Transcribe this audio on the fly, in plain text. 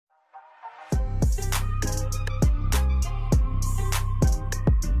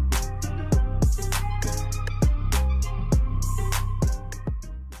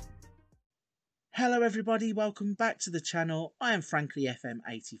Hello everybody, welcome back to the channel. I am frankly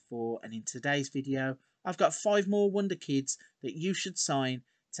FM84 and in today's video I've got 5 more Wonderkids that you should sign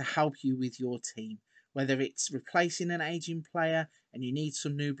to help you with your team. Whether it's replacing an aging player and you need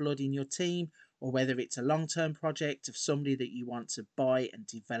some new blood in your team, or whether it's a long-term project of somebody that you want to buy and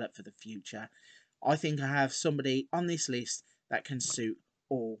develop for the future. I think I have somebody on this list that can suit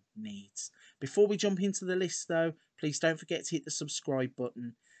all needs. Before we jump into the list though, please don't forget to hit the subscribe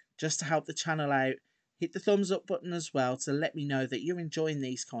button. Just to help the channel out, hit the thumbs up button as well to let me know that you're enjoying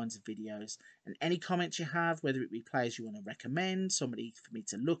these kinds of videos. And any comments you have, whether it be players you want to recommend, somebody for me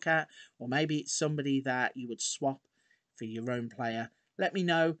to look at, or maybe it's somebody that you would swap for your own player, let me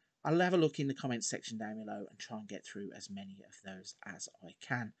know. I'll have a look in the comments section down below and try and get through as many of those as I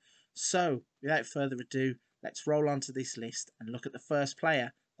can. So, without further ado, let's roll on to this list and look at the first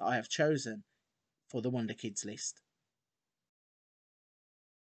player that I have chosen for the Wonderkids list.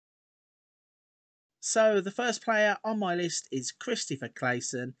 So the first player on my list is Christopher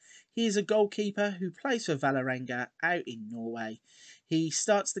Clayson. He is a goalkeeper who plays for Vålerenga out in Norway. He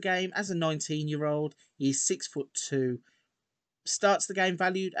starts the game as a 19-year-old. He is 6'2", starts the game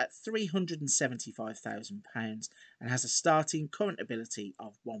valued at £375,000 and has a starting current ability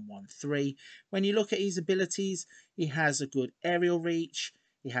of 113. When you look at his abilities, he has a good aerial reach.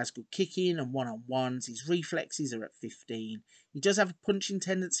 He has good kicking and one-on-ones. His reflexes are at 15. He does have a punching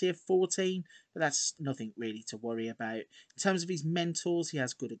tendency of 14, but that's nothing really to worry about. In terms of his mentals, he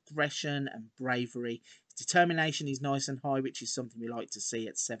has good aggression and bravery. His determination is nice and high, which is something we like to see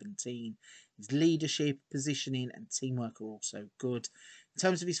at 17. His leadership, positioning and teamwork are also good. In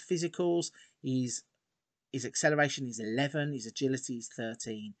terms of his physicals, his acceleration is 11, his agility is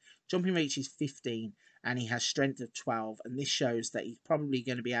 13, jumping reach is 15, and he has strength of 12, and this shows that he's probably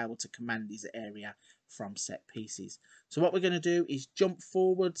going to be able to command his area from set pieces. So what we're going to do is jump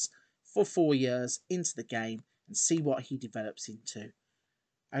forwards for 4 years into the game and see what he develops into.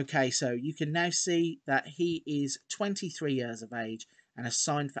 Okay, so you can now see that he is 23 years of age and has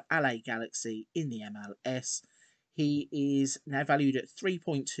signed for LA Galaxy in the MLS. He is now valued at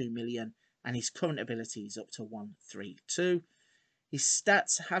 3.2 million and his current ability is up to 132. His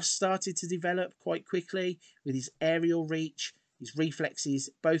stats have started to develop quite quickly with his aerial reach, his reflexes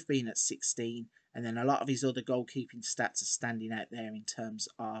both being at 16, and then a lot of his other goalkeeping stats are standing out there in terms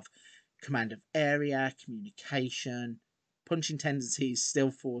of command of area, communication, punching tendencies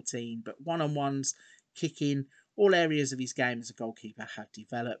still 14, but one-on-ones, kicking, all areas of his game as a goalkeeper have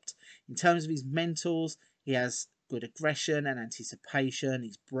developed. In terms of his mentals, he has good aggression and anticipation,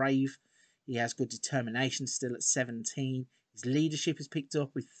 he's brave, he has good determination still at 17. His leadership is picked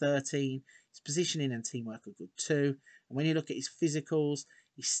up with 13. His positioning and teamwork are good too. And when you look at his physicals,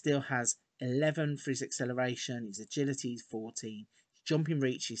 he still has 11 for his acceleration. His agility is 14. His jumping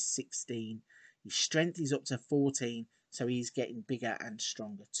reach is 16. His strength is up to 14. So he's getting bigger and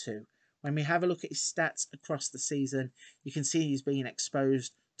stronger too. When we have a look at his stats across the season, you can see he's being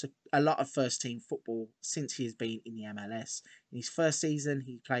exposed to a lot of first team football since he has been in the MLS. In his first season,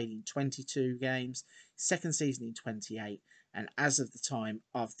 he played in 22 games, second season in 28, and as of the time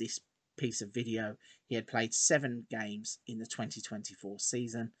of this piece of video, he had played 7 games in the 2024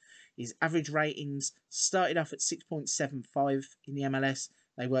 season. His average ratings started off at 6.75 in the MLS,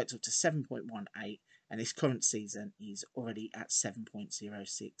 they worked up to 7.18, and this current season is already at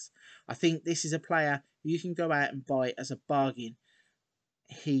 7.06. I think this is a player who you can go out and buy as a bargain.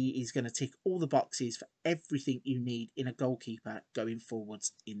 He is going to tick all the boxes for everything you need in a goalkeeper going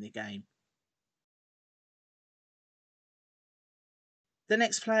forwards in the game. The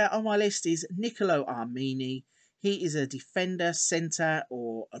next player on my list is Nicolo Armini. He is a defender, centre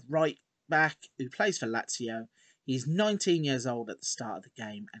or a right back who plays for Lazio. He's 19 years old at the start of the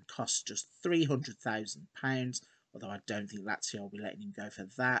game and costs just £300,000, although I don't think Lazio will be letting him go for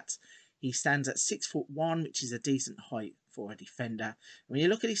that. He stands at 6'1", which is a decent height for a defender. And when you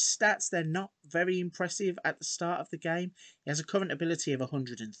look at his stats, they're not very impressive at the start of the game. He has a current ability of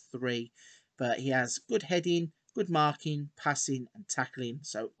 103, but he has good heading, good marking, passing and tackling,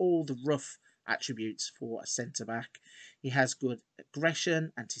 so all the rough attributes for a centre-back. He has good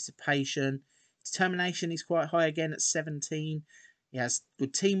aggression, anticipation, determination is quite high again at 17. He has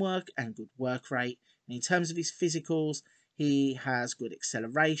good teamwork and good work rate. And in terms of his physicals, he has good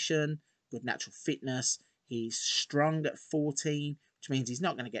acceleration, good natural fitness. He's strong at 14, which means he's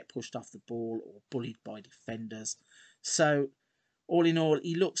not going to get pushed off the ball or bullied by defenders. So all in all,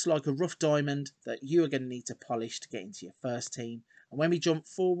 he looks like a rough diamond that you are going to need to polish to get into your first team. And when we jump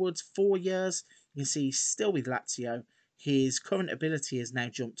forwards 4 years, you can see he's still with Lazio. His current ability has now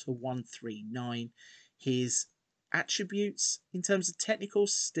jumped to 139. His attributes in terms of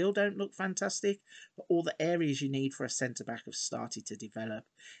technicals still don't look fantastic, but all the areas you need for a centre-back have started to develop.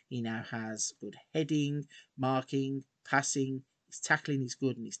 He now has good heading, marking, passing, his tackling is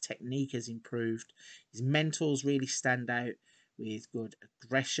good and his technique has improved. His mentals really stand out with good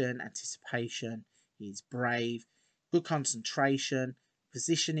aggression, anticipation, he's brave, good concentration,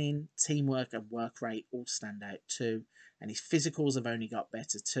 positioning, teamwork and work rate all stand out too. And his physicals have only got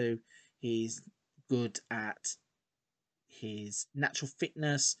better too. He's good at his natural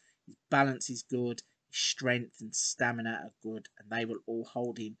fitness, his balance is good, his strength and stamina are good, and they will all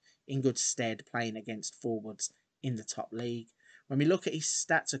hold him in good stead playing against forwards in the top league. When we look at his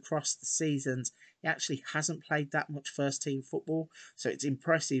stats across the seasons, he actually hasn't played that much first team football, so it's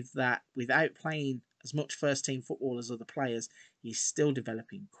impressive that without playing as much first team football as other players, he's still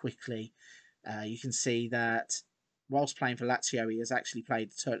developing quickly. You can see that whilst playing for Lazio, he has actually played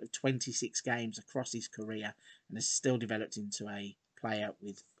a total of 26 games across his career and has still developed into a player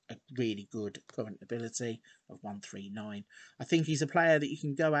with a really good current ability of 139. I think he's a player that you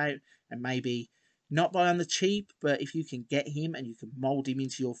can go out and maybe not buy on the cheap, but if you can get him and you can mould him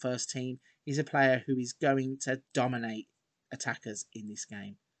into your first team, he's a player who is going to dominate attackers in this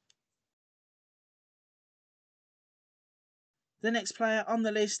game. The next player on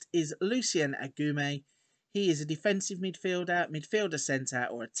the list is Lucien Agume. He is a defensive midfielder, midfielder centre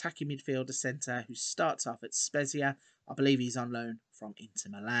or attacking midfielder centre who starts off at Spezia. I believe he's on loan from Inter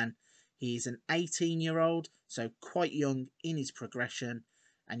Milan. He's an 18-year-old, so quite young in his progression.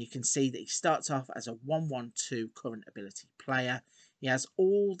 And you can see that he starts off as a 1-1-2 current ability player. He has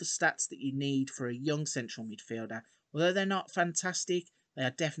all the stats that you need for a young central midfielder. Although they're not fantastic, they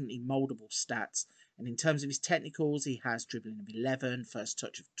are definitely mouldable stats. And in terms of his technicals, he has dribbling of 11, first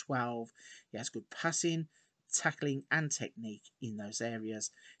touch of 12. He has good passing, tackling and technique in those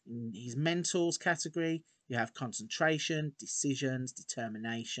areas. In his mentals category, you have concentration, decisions,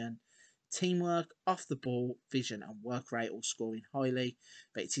 determination, teamwork, off the ball, vision and work rate all scoring highly.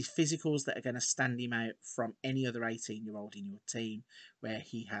 But it's his physicals that are going to stand him out from any other 18-year-old in your team, where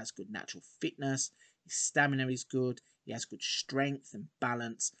he has good natural fitness, his stamina is good, he has good strength and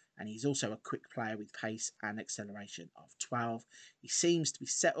balance, and he's also a quick player with pace and acceleration of 12. He seems to be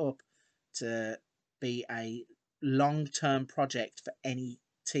set up to be a long-term project for any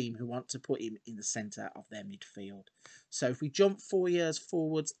team who want to put him in the centre of their midfield. So if we jump 4 years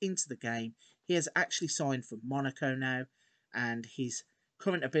forwards into the game, he has actually signed for Monaco now, and his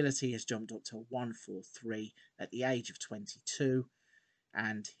current ability has jumped up to 143 at the age of 22,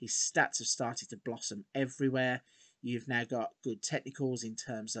 and his stats have started to blossom everywhere. You've now got good technicals in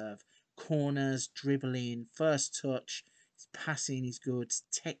terms of corners, dribbling, first touch, his passing is good, his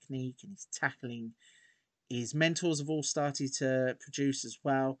technique and his tackling. His mentors have all started to produce as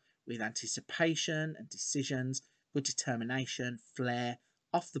well, with anticipation and decisions, good determination, flair,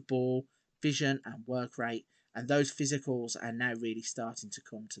 off the ball, vision and work rate. And those physicals are now really starting to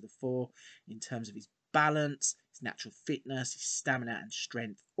come to the fore in terms of his balance, his natural fitness, his stamina and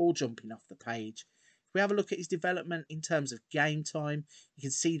strength, all jumping off the page. If we have a look at his development in terms of game time, you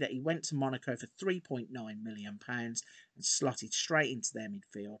can see that he went to Monaco for £3.9 million and slotted straight into their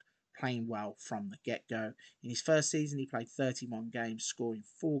midfield, playing well from the get-go. In his first season, he played 31 games, scoring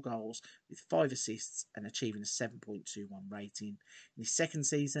 4 goals with 5 assists and achieving a 7.21 rating. In his second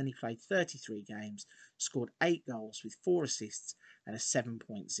season, he played 33 games, scored 8 goals with 4 assists and a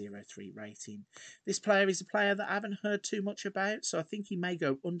 7.03 rating. This player is a player that I haven't heard too much about, so I think he may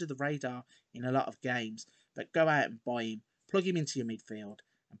go under the radar in a lot of games, but go out and buy him, plug him into your midfield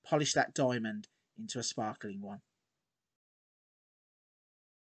and polish that diamond into a sparkling one.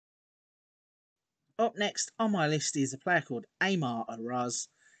 Up next on my list is a player called Aymar Araz.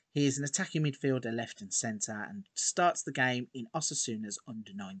 He is an attacking midfielder left and centre and starts the game in Osasuna's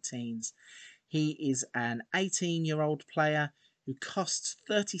under-19s. He is an 18-year-old player who costs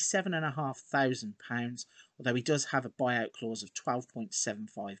 £37,500, although he does have a buyout clause of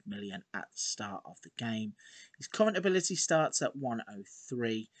 £12.75 million at the start of the game. His current ability starts at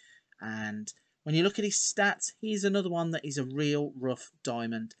 103, and when you look at his stats, he's another one that is a real rough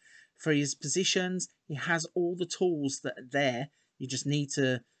diamond. For his positions, he has all the tools that are there. You just need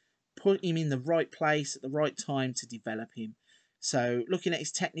to put him in the right place at the right time to develop him. So looking at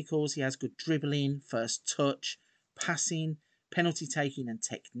his technicals, he has good dribbling, first touch, passing, penalty taking and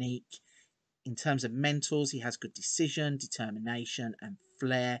technique. In terms of mentals, he has good decision, determination and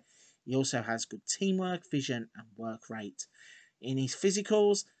flair. He also has good teamwork, vision and work rate. In his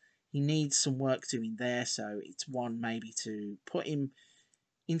physicals, he needs some work doing there, so it's one maybe to put him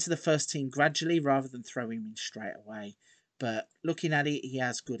into the first team gradually rather than throw him in straight away. But looking at it, he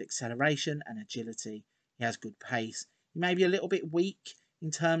has good acceleration and agility. He has good pace. He may be a little bit weak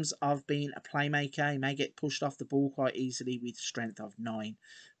in terms of being a playmaker. He may get pushed off the ball quite easily with strength of 9.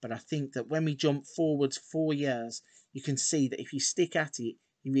 But I think that when we jump forwards 4 years, you can see that if you stick at it,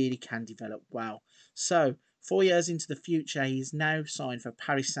 he really can develop well. So 4 years into the future, he is now signed for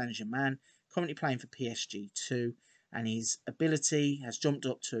Paris Saint-Germain, currently playing for PSG 2, and his ability has jumped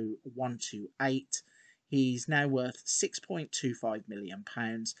up to 128. He's now worth £6.25 million,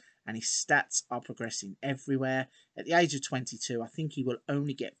 and his stats are progressing everywhere. At the age of 22, I think he will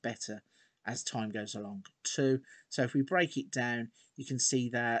only get better as time goes along too. So if we break it down, you can see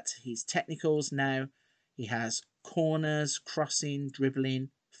that his technicals now, he has corners, crossing, dribbling,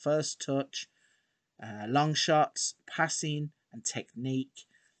 first touch, long shots, passing and technique.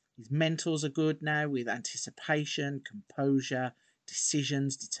 His mentals are good now with anticipation, composure,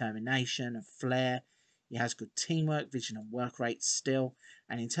 decisions, determination and flair. He has good teamwork, vision and work rate still.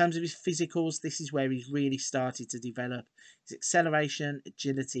 And in terms of his physicals, this is where he's really started to develop. His acceleration,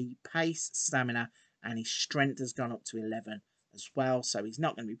 agility, pace, stamina, and his strength has gone up to 11 as well. So he's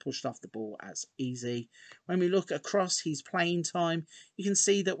not going to be pushed off the ball as easy. When we look across his playing time, you can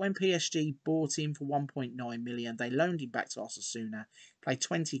see that when PSG bought him for 1.9 million, they loaned him back to Osasuna. Played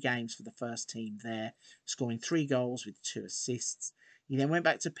 20 games for the first team there, scoring 3 goals with 2 assists. He then went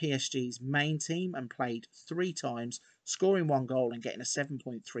back to PSG's main team and played 3 times, scoring 1 goal and getting a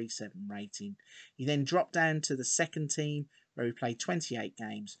 7.37 rating. He then dropped down to the second team where he played 28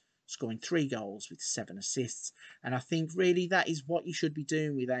 games, scoring 3 goals with 7 assists. And I think really that is what you should be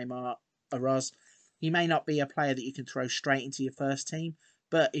doing with Aimar Aroz. He may not be a player that you can throw straight into your first team,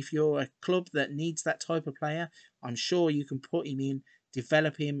 but if you're a club that needs that type of player, I'm sure you can put him in,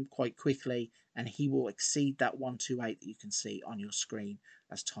 develop him quite quickly, and he will exceed that 128 that you can see on your screen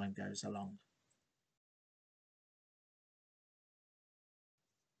as time goes along.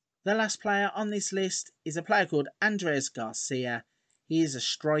 The last player on this list is a player called Andres Garcia. He is a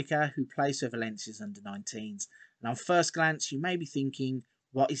striker who plays for Valencia's under-19s. And on first glance, you may be thinking,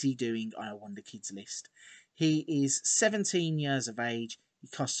 what is he doing on a Wonderkids list? He is 17 years of age. He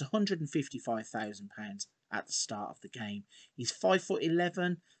costs £155,000 at the start of the game. He's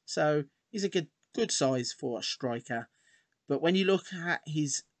 5'11", so he's a good size for a striker. But when you look at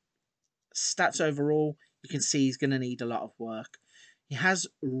his stats overall, you can see he's going to need a lot of work. He has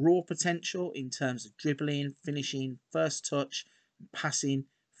raw potential in terms of dribbling, finishing, first touch, and passing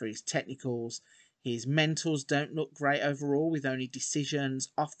for his technicals. His mentals don't look great overall, with only decisions,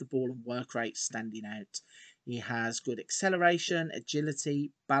 off the ball and work rate standing out. He has good acceleration,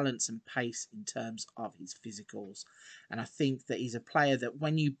 agility, balance and pace in terms of his physicals. And I think that he's a player that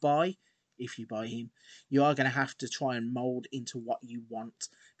when you buy, if you buy him, you are going to have to try and mould into what you want.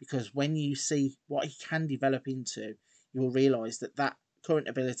 Because when you see what he can develop into, you will realise that that current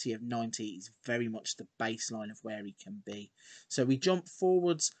ability of 90 is very much the baseline of where he can be. So we jump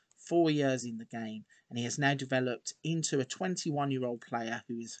forwards 4 years in the game, and he has now developed into a 21-year-old player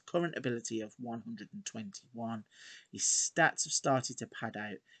who is current ability of 121. His stats have started to pad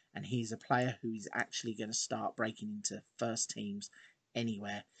out, and he's a player who is actually going to start breaking into first teams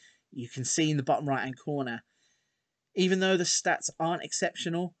anywhere. You can see in the bottom right hand corner, even though the stats aren't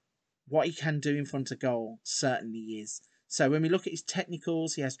exceptional, what he can do in front of goal certainly is. So when we look at his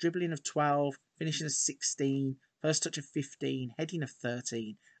technicals, he has dribbling of 12, finishing of 16, first touch of 15, heading of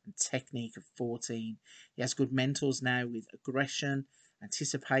 13, and technique of 14. He has good mentals now with aggression,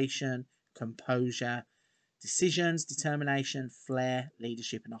 anticipation, composure, decisions, determination, flair,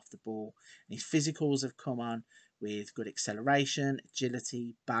 leadership, and off the ball. And his physicals have come on with good acceleration,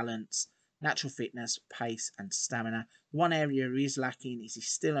 agility, balance, natural fitness, pace and stamina. One area he is lacking is he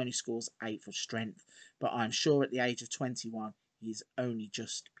still only scores 8 for strength, but I'm sure at the age of 21 he is only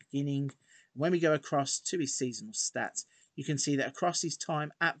just beginning. When we go across to his seasonal stats, you can see that across his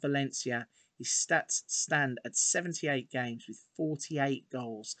time at Valencia, his stats stand at 78 games with 48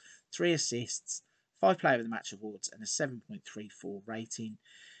 goals, 3 assists, 5 Player of the Match awards and a 7.34 rating.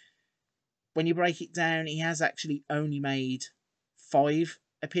 When you break it down, he has actually only made 5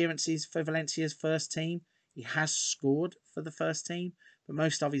 appearances for Valencia's first team. He has scored for the first team, but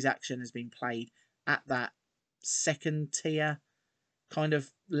most of his action has been played at that second tier kind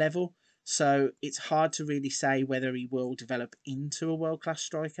of level. So it's hard to really say whether he will develop into a world-class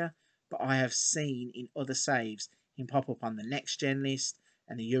striker, but I have seen in other saves him pop up on the next gen list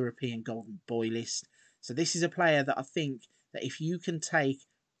and the European Golden Boy list. So this is a player that I think that if you can take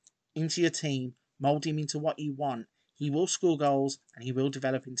into your team, mould him into what you want, he will score goals and he will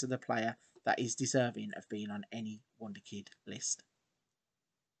develop into the player that is deserving of being on any Wonderkid list.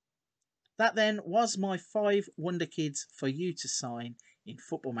 That then was my 5 Wonder Kids for you to sign in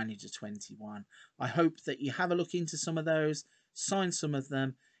Football Manager 21. I hope that you have a look into some of those, sign some of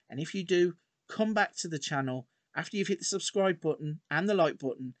them, and if you do, come back to the channel after you've hit the subscribe button and the like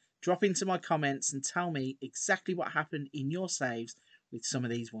button, drop into my comments and tell me exactly what happened in your saves with some of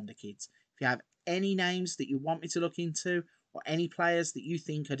these Wonder Kids. If you have any names that you want me to look into, or any players that you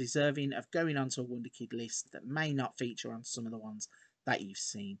think are deserving of going onto a Wonder Kid list that may not feature on some of the ones that you've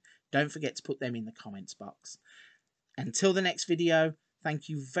seen, don't forget to put them in the comments box. Until the next video, thank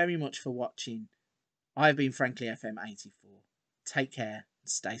you very much for watching. I've been Frankly FM84. Take care and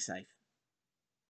stay safe.